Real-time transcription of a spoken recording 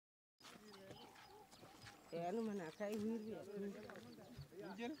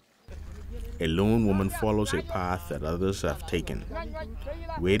A lone woman follows a path that others have taken,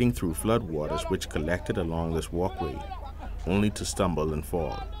 wading through flood waters which collected along this walkway, only to stumble and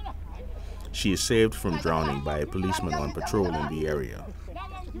fall. She is saved from drowning by a policeman on patrol in the area.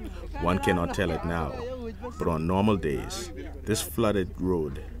 One cannot tell it now, but on normal days, this flooded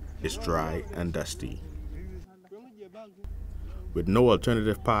road is dry and dusty. With no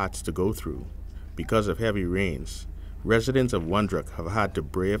alternative paths to go through, because of heavy rains, residents of Wandruk have had to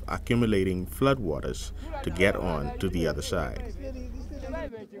brave accumulating floodwaters to get on to the other side.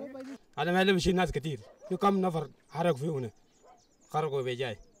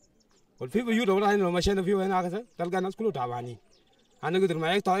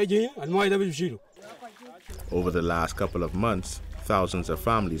 Over the last couple of months, thousands of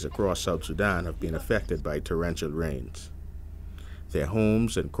families across South Sudan have been affected by torrential rains. Their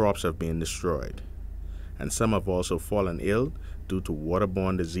homes and crops have been destroyed, and some have also fallen ill due to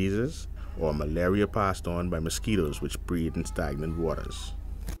waterborne diseases or malaria passed on by mosquitoes which breed in stagnant waters.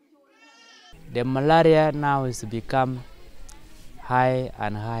 The malaria now has become high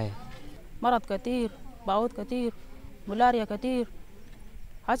and high. مرض كتير، بعوض كتير، ملاريا كتير.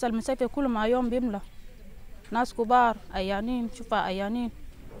 هسه المستشفى كل ما يوم بيملى. ناس كبار عيانين، شوفها عيانين.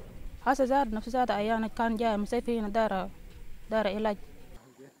 هسه زاد نفس زاد عيان كان جاي المستشفى هنا دار علاج.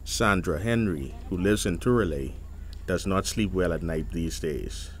 Sandra Henry, who lives in Turale, does not sleep well at night these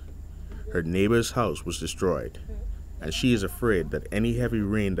days. Her neighbor's house was destroyed, and she is afraid that any heavy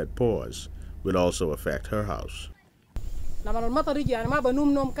rain that pours will also affect her house. لما المطر يجي أنا ما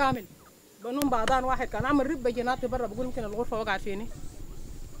بنوم نوم كامل، بنوم بعضان واحد كان عامل رب جناتي برا بقول يمكن الغرفة وقعت فيني.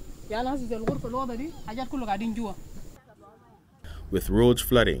 يعني هسه الغرفة الوضع دي حاجات كله قاعدين جوا. With roads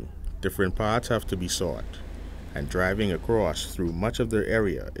flooding, different paths have to be sought, and driving across through much of their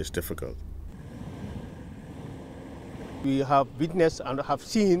area is difficult. We have witnessed and have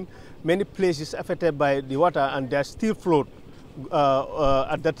seen many places affected by the water, and there are still flood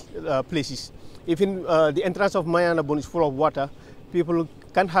at that places. Even the entrance of Mayanabon is full of water. People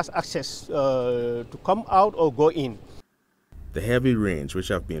can't have access to come out or go in. The heavy rains, which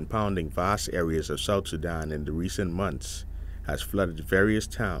have been pounding vast areas of South Sudan in the recent months, has flooded various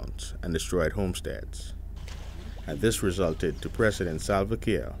towns and destroyed homesteads. And this resulted to President Salva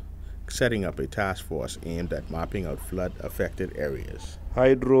Kiir setting up a task force aimed at mapping out flood-affected areas.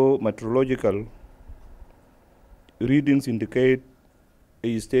 Hydrometeorological readings indicate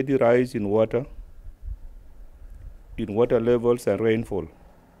a steady rise in water levels and rainfall,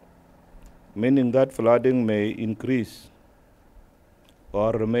 meaning that flooding may increase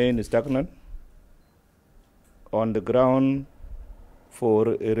or remain stagnant on the ground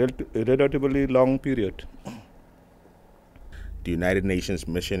for a relatively long period. The United Nations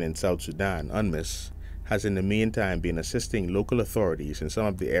mission in South Sudan, UNMISS, has in the meantime been assisting local authorities in some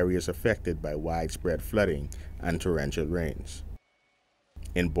of the areas affected by widespread flooding and torrential rains.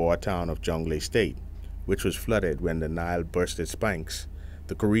 In Boer town of Jonglei State, which was flooded when the Nile burst its banks,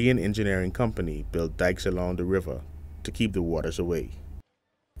 the Korean engineering company built dikes along the river to keep the waters away.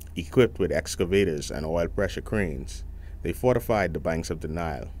 Equipped with excavators and oil pressure cranes, they fortified the banks of the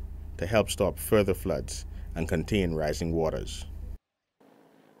Nile to help stop further floods and contain rising waters.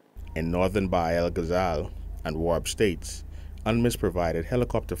 In northern Bahr el Ghazal and Warab states, UNMISS provided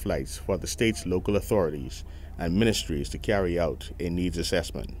helicopter flights for the state's local authorities and ministries to carry out a needs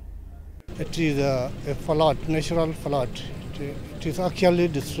assessment. It is a flood, natural flood. It is actually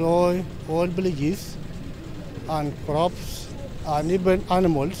destroy all villages and crops and even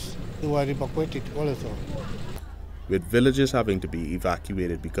animals who were evacuated also. With villages having to be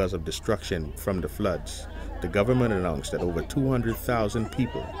evacuated because of destruction from the floods, the government announced that over 200,000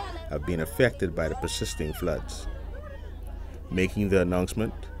 people have been affected by the persisting floods. Making the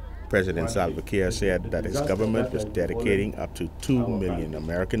announcement, President Salva Kiir said that his government was dedicating up to $2 million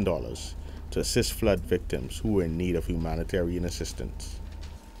American to assist flood victims who were in need of humanitarian assistance.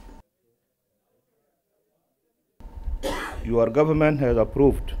 Your government has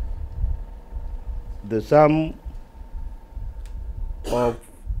approved the sum of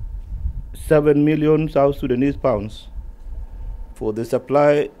 7 million South Sudanese pounds for the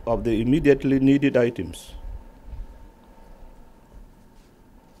supply of the immediately needed items.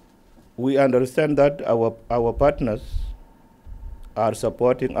 We understand that our partners are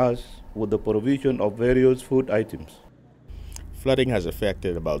supporting us with the provision of various food items. Flooding has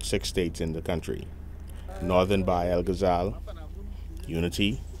affected about 6 states in the country: northern Bahr el Ghazal,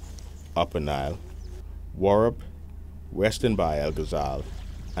 Unity, Upper Nile, Warab, western Bahr el Ghazal,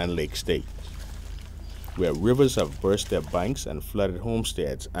 and Lake State, where rivers have burst their banks and flooded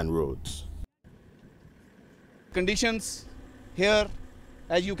homesteads and roads. Conditions here,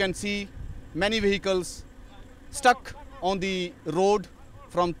 as you can see, many vehicles stuck on the road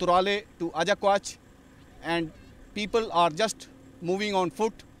from Turale to Ajakwach, and people are just moving on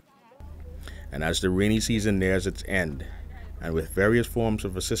foot. And as the rainy season nears its end, and with various forms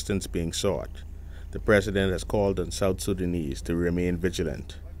of assistance being sought, the President has called on South Sudanese to remain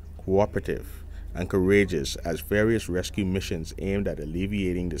vigilant, cooperative, and courageous as various rescue missions aimed at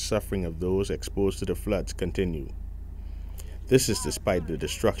alleviating the suffering of those exposed to the floods continue. This is despite the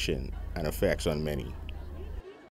destruction and effects on many.